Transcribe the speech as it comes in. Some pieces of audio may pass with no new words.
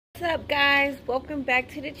What's up, guys? Welcome back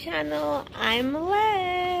to the channel. I'm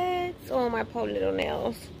Lex. Oh, my poor little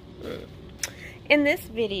nails. In this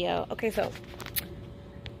video, so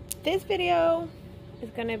this video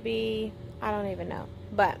is gonna be, I don't even know,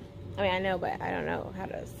 but I know, but I don't know how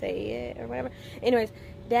to say it or whatever. Anyways,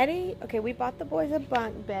 Daddy, we bought the boys a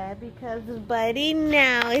bunk bed because Buddy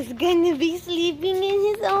now is gonna be sleeping in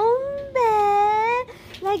his own bed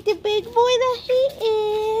like the big boy that he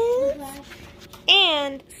is.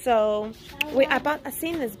 And so I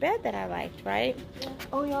seen this bed that I liked, right?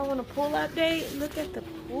 Oh, y'all want a pool update? Look at the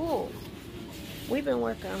pool. We've been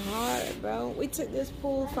working hard, bro. We took this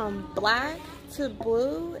pool from black to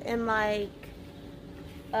blue in like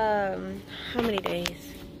how many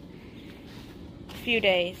days? A few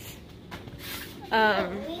days.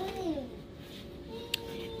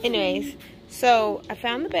 Anyways, so I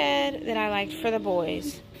found the bed that I liked for the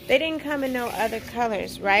boys. They didn't come in no other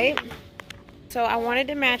colors, right? So I wanted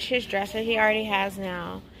to match his dresser he already has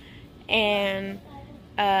now. And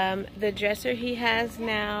the dresser he has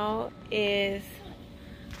now is...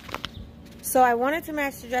 So I wanted to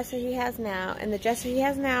match the dresser he has now. And the dresser he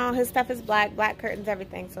has now, his stuff is black curtains,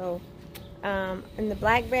 everything. So in the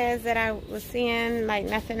black beds that I was seeing, like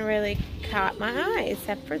nothing really caught my eye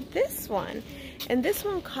except for this one. And this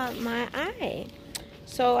one caught my eye.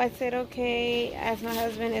 So I said, okay, asked my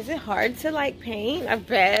husband, is it hard to like paint a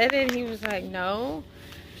bed? And he was like, no.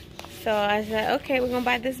 So I said, okay, we're gonna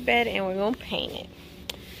buy this bed and we're gonna paint it.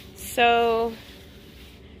 So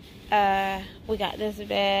we got this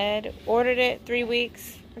bed, ordered it 3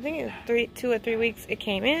 weeks. I think it was 2 or 3 weeks it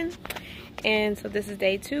came in. And so this is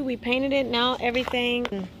day 2. We painted it. Now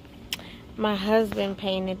everything, my husband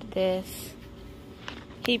painted this.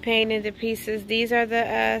 He painted the pieces. These are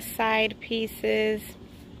the side pieces.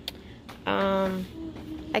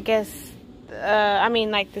 I guess, I mean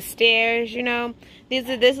like the stairs, you know. This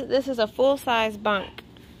is a full-size bunk.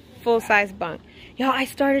 Full-size bunk. Y'all, I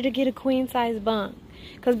started to get a queen-size bunk.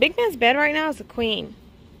 Because Big Man's bed right now is a queen.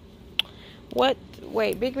 What?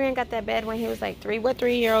 Wait, Big Man got that bed when he was like 3. What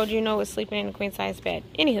 3-year-old you know was sleeping in a queen-size bed?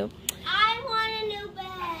 Anywho. I want a new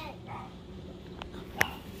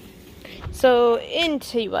bed. So,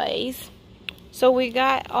 anyways, so we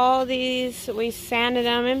got all these, we sanded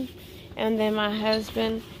them, and then my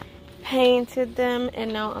husband painted them,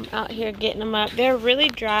 and now I'm out here getting them up. They're really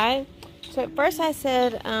dry. So at first I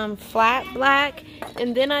said flat black,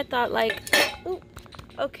 and then I thought like, ooh,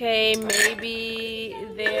 okay, maybe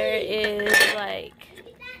there is like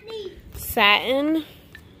satin,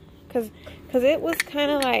 cause it was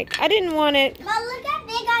kind of like, I didn't want it. But look at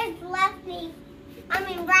Big Eyes left me. I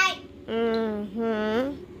mean right.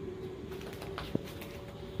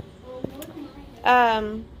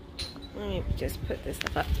 Let me just put this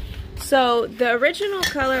stuff up. So the original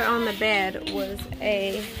color on the bed was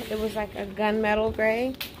it was like a gunmetal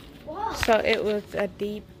gray. So it was a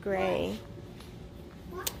deep gray.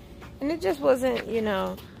 And it just wasn't, you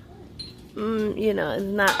know, it's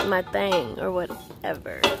not my thing or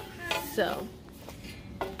whatever. So,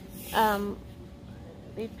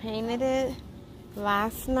 we painted it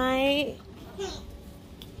last night.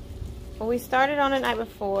 Well, we started on the night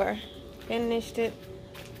before, finished it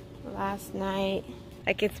last night.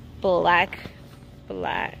 Like it's black.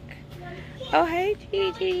 Oh, hey,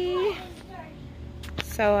 Gigi.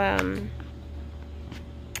 So,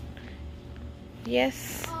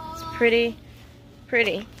 yes, it's pretty.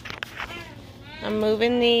 I'm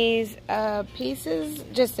moving these pieces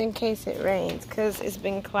just in case it rains, because it's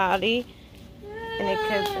been cloudy and it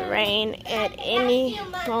could rain at any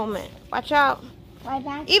moment. Watch out.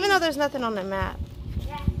 Even though there's nothing on the map.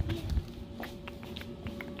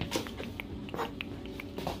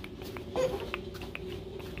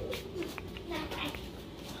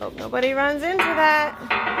 Hope nobody runs into that.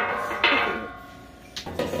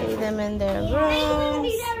 See them in their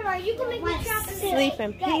rooms,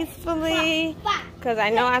 sleeping peacefully. Because I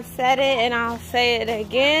know I've said it and I'll say it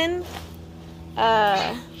again.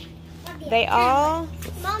 They all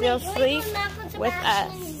still sleep with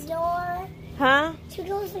us. Huh?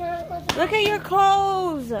 Look at your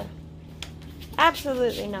clothes.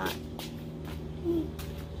 Absolutely not.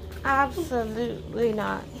 Absolutely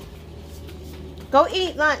not. Go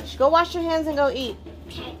eat lunch. Go wash your hands and go eat.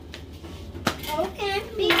 Okay.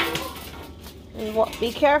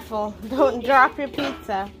 Be careful. Don't drop your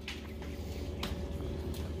pizza.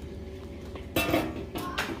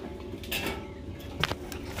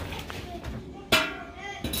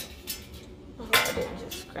 Oh, I didn't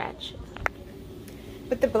just scratch it.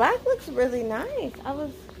 But the black looks really nice.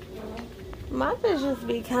 My vision's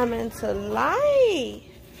be coming to life.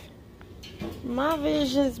 My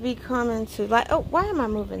visions be coming to like. Oh, why am I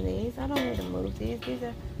moving these? I don't need to move these. These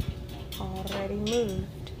are already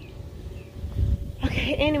moved.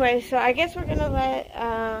 Okay. Anyway, so I guess we're gonna let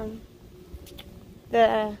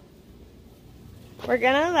the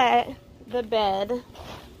bed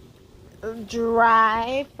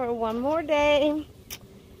dry for one more day,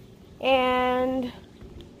 and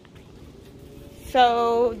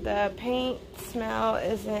so the paint smell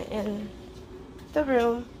isn't in the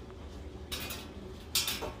room.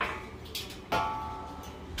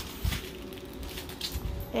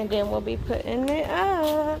 And then we'll be putting it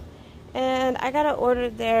up. And I gotta order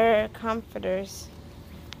their comforters.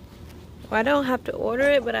 Well, I don't have to order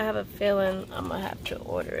it, but I have a feeling I'm gonna have to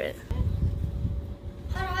order it.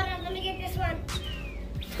 Hold on, let me get this one.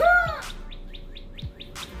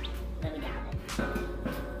 Let me grab it.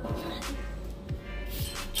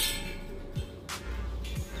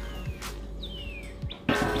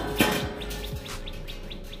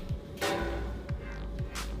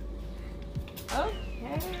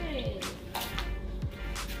 Okay.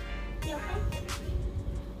 You okay?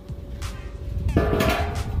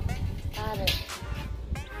 Got it.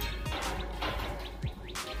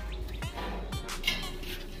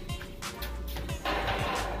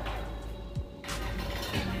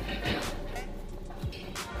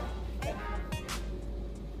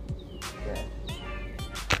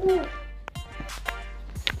 Ooh.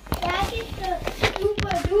 That is the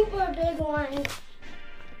super duper big one. It's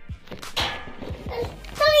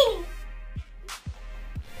tiny.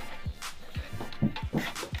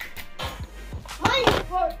 Mine is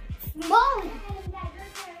for small.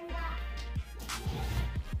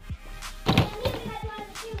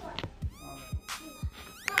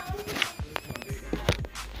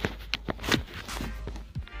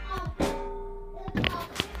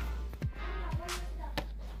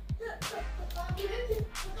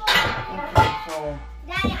 So,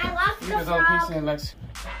 Daddy, I lost you the guys all peace frog. and Lex.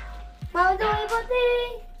 Mama, do we put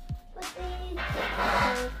these?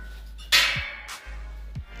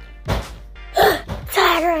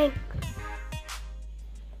 Tiring.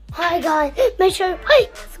 Hi guys, make sure you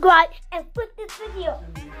like, subscribe, and put this video.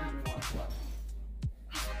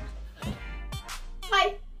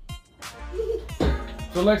 Bye.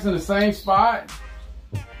 So Lex in the same spot.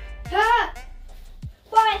 Bye.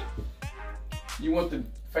 You want the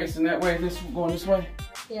facing that way, this going this way?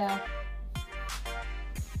 Yeah.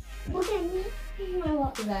 Look at me. Is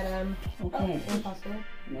that Okay. impossible?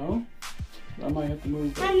 No. I might have to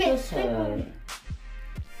move I that missed this side.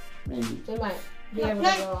 Maybe. They might be able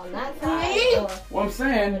to go on that side. Or What I'm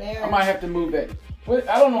saying, there. I might have to move that. Well,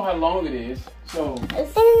 I don't know how long it is, so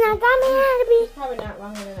it's probably not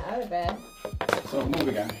longer than the other bed. move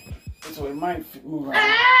it, guy. So it might move around.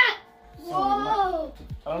 Ah! So it Whoa.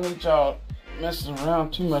 I don't need y'all messing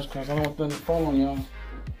around too much because I don't want them to fall on y'all.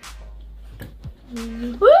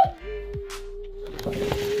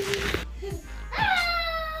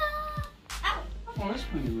 Ah! Oh, that's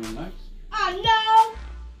pretty real nice. Oh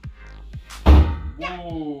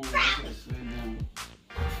Whoa, let's sit down.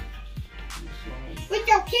 no! With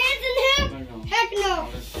your kids in here? Heck no.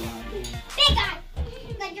 Big guy.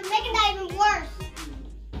 Like you're making that even worse.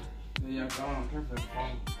 Yeah, go on, careful.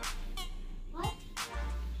 What?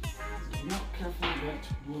 If you're not careful, that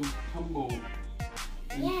will tumble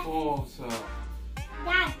and Yeah. fall. So,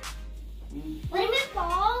 Dad, what if it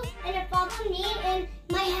falls and it falls on me and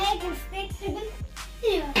my head can stick to the...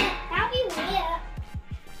 Ew, that'd be weird.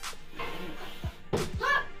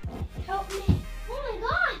 Huh? Help me. Oh my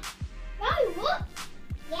god. That'd be what?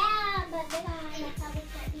 Yeah, but big eye, that's how we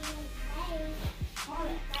start being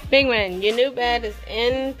safe. Big man, your new bed is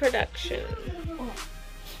in production.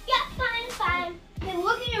 Yeah, fine. Then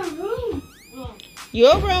look in your room.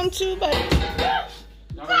 Your room too, buddy. y'all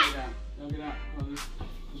gotta get out. Y'all get out.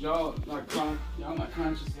 Y'all not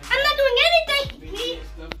conscious of I'm not doing anything. these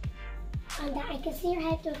stuff. I can see your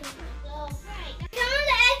head through the window. Come on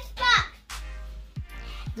the Xbox.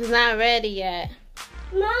 It's not ready yet.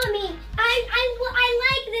 Mommy, I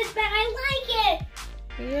like this bed. I like it.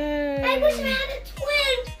 Yay. I wish I had a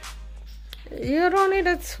twin. You don't need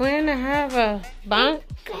a twin to have a bunk.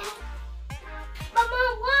 But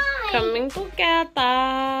Mom, why? Coming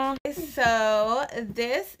together. So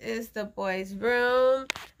this is the boys' room.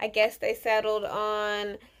 I guess they settled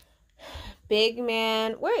on Big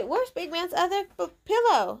Man. Where's Big Man's other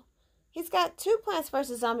pillow? He's got 2 Plants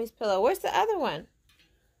vs. Zombies pillow. Where's the other one?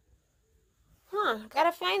 Huh,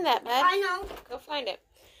 gotta find that, bud. I know. Go find it.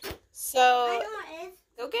 I So, know it is.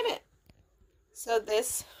 go get it. So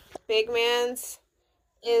this Big Man's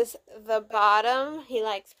is the bottom. He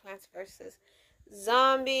likes Plants vs.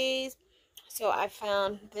 Zombies. So I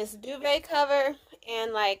found this duvet cover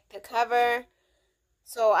and like the cover.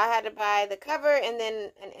 So I had to buy the cover and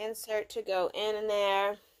then an insert to go in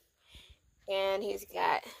there. And he's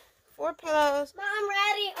got 4 pillows. Mom, I'm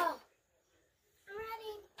ready. Oh,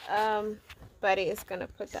 I'm ready. Buddy is gonna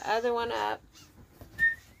put the other one up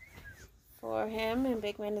for him, and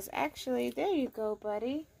Big Man is actually, there you go,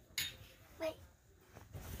 buddy. Wait.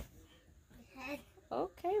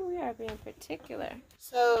 Okay, we are being particular.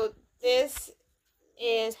 So this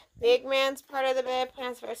is Big Man's part of the bed,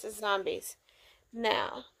 Plants vs. Zombies.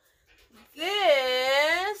 Now,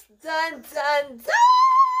 this, dun dun dun!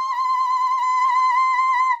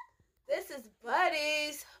 This is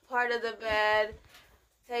Buddy's part of the bed.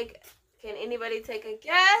 Can anybody take a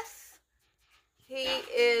guess? He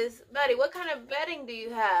is, Buddy, what kind of bedding do you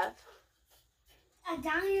have? A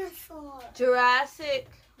dinosaur. Jurassic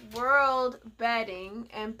World bedding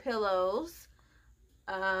and pillows.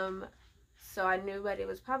 So I knew Buddy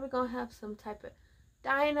was probably going to have some type of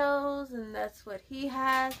dinos, and that's what he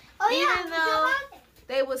has. Oh, Even yeah, though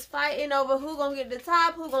they was fighting over who going to get the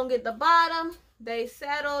top, who going to get the bottom, they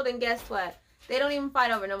settled, and guess what? They don't even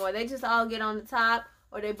fight over no more. They just all get on the top,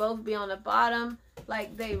 or they both be on the bottom.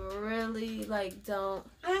 Like, they really, like, don't.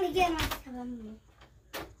 I'm going to get my phone.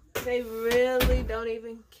 They really don't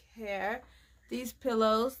even care. These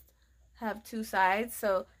pillows have 2 sides.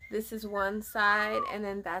 So this is one side, and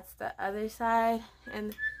then that's the other side.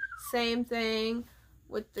 And same thing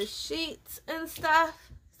with the sheets and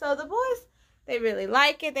stuff. So the boys, they really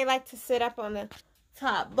like it. They like to sit up on the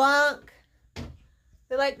top bunk.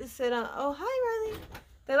 They like to sit on, oh, hi, Riley.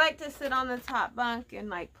 They like to sit on the top bunk and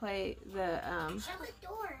like play the, Shut the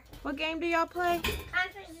door. what game do y'all play?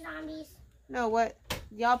 Plants vs. Zombies. No, what?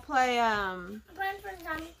 Y'all play, Plants vs.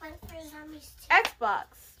 Zombies, Plants vs. Zombies 2. Xbox.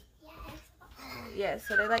 Yeah, Xbox. Yeah,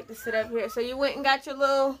 so they like to sit up here. So you went and got your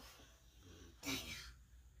little,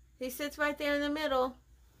 he sits right there in the middle.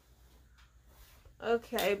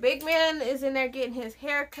 Okay, Big Man is in there getting his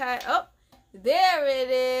hair cut. Oh, there it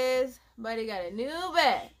is. Buddy got a new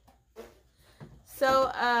bed.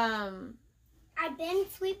 So, I've been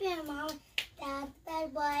sleeping in Mom and Dad's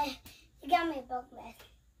bed, but you got me a bunk bed.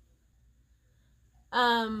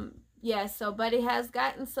 yeah, so Buddy has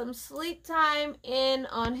gotten some sleep time in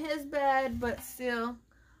on his bed, but still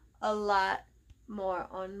a lot more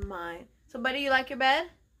on mine. So, Buddy, you like your bed?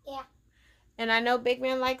 Yeah. And I know Big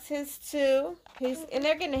Man likes his too. And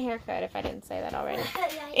they're getting a haircut, if I didn't say that already.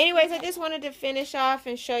 Anyways, I just wanted to finish off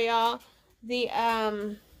and show y'all the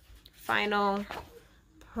final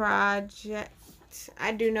project.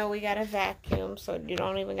 I do know we got a vacuum, so you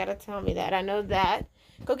don't even got to tell me that. I know that.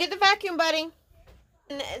 Go get the vacuum, buddy.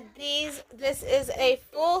 And this is a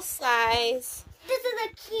full size. This is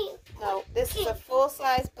a key. No, this is a full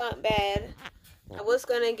size bunk bed. I was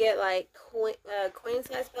gonna get like queen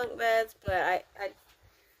size bunk beds, but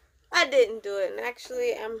I didn't do it. And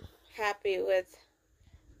actually, I'm happy with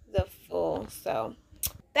the full. So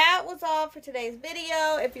that was all for today's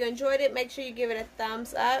video. If you enjoyed it, make sure you give it a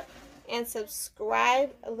thumbs up and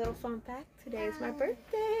subscribe. A little fun fact: today is my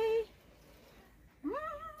birthday.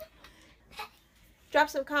 Drop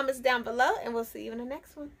some comments down below, and we'll see you in the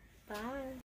next one. Bye.